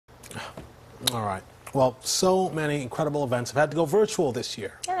All right. Well, so many incredible events have had to go virtual this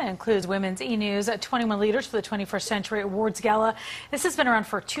year. And that includes women's eNews, 21 Leaders for the 21st Century Awards Gala. This has been around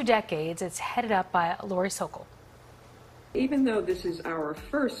for 2 decades. It's headed up by Sokol. Even though this is our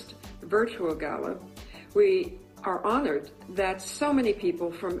first virtual gala, we are honored that so many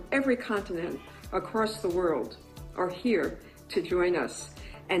people from every continent across the world are here to join us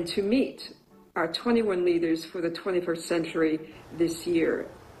and to meet our 21 leaders for the 21st century this year.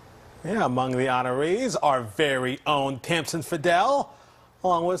 Yeah, among the honorees, our very own Tamsin Fidel,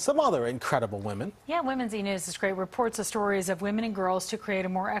 along with some other incredible women. Yeah, Women's eNews is great. Reports the stories of women and girls to create a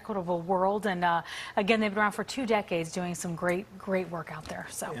more equitable world. And again, they've been around for 2 decades doing some great work out there.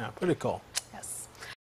 So yeah, pretty cool.